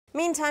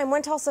Meantime,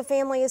 one Tulsa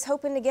family is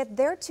hoping to get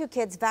their 2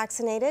 kids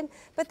vaccinated,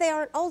 but they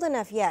aren't old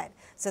enough yet.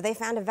 So they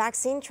found a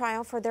vaccine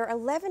trial for their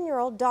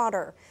 11-year-old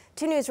daughter.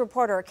 2 News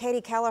reporter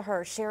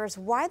KJRH shares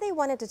why they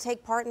wanted to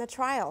take part in the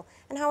trial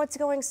and how it's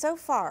going so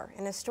far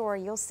in a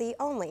story you'll see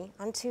only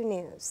on 2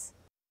 News.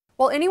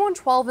 While anyone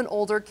 12 and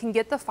older can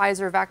get the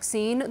Pfizer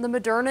vaccine, the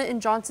Moderna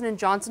and Johnson &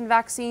 Johnson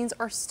vaccines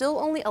are still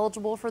only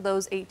eligible for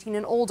those 18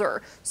 and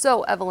older.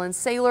 So Evelyn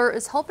Saylor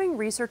is helping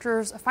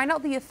researchers find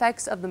out the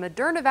effects of the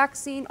Moderna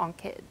vaccine on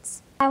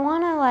kids. I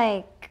want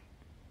to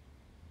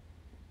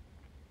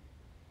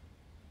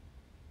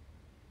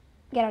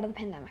get out of the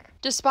pandemic.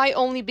 Despite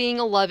only being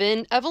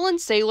 11, Evelyn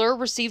Saylor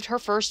received her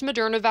first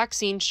Moderna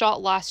vaccine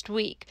shot last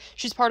week.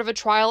 She's part of a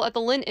trial at the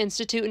Lynn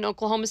Institute in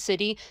Oklahoma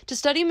City to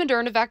study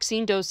Moderna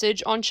vaccine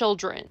dosage on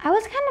children. I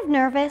was kind of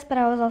nervous, but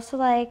I was also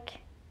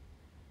like,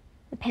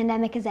 the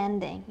pandemic is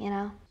ending, you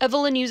know?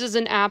 Evelyn uses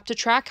an app to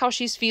track how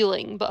she's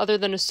feeling, but other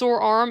than a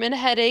sore arm and a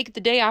headache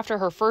the day after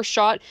her first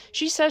shot,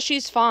 she says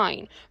she's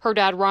fine. Her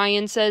dad,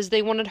 Ryan, says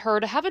they wanted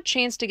her to have a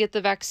chance to get the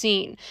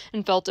vaccine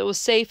and felt it was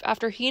safe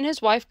after he and his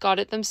wife got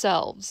it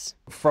themselves.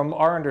 From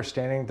our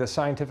understanding, the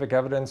scientific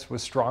evidence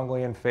was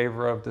strongly in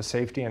favor of the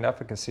safety and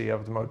efficacy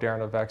of the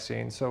Moderna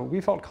vaccine, so we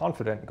felt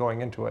confident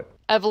going into it.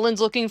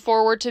 Evelyn's looking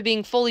forward to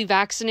being fully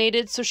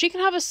vaccinated so she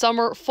can have a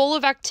summer full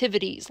of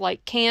activities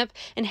like camp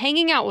and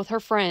hanging out with her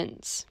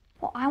friends.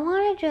 Well, I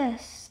want to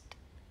just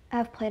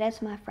have playdates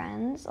with my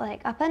friends.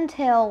 Like, up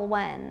until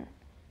when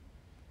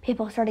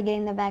people started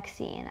getting the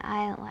vaccine,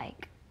 I hadn't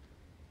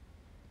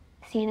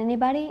seen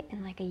anybody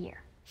in a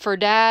year. For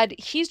Dad,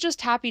 he's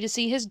just happy to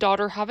see his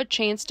daughter have a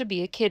chance to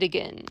be a kid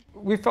again.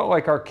 We felt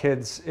like our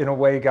kids, in a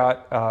way,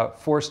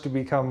 got forced to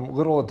become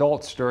little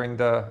adults during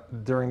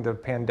the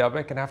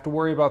pandemic and have to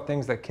worry about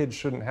things that kids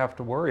shouldn't have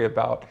to worry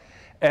about.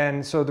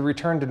 And so the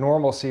return to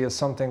normalcy is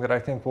something that I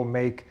think will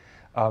make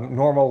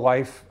normal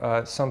life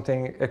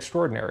something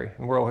extraordinary,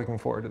 and we're looking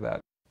forward to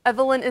that.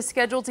 Evelyn is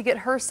scheduled to get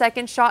her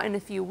second shot in a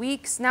few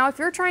weeks. Now, if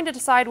you're trying to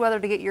decide whether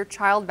to get your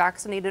child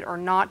vaccinated or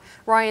not,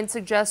 Ryan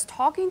suggests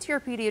talking to your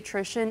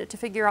pediatrician to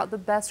figure out the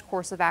best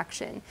course of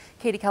action.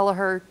 Katie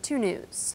Kelleher, 2 News.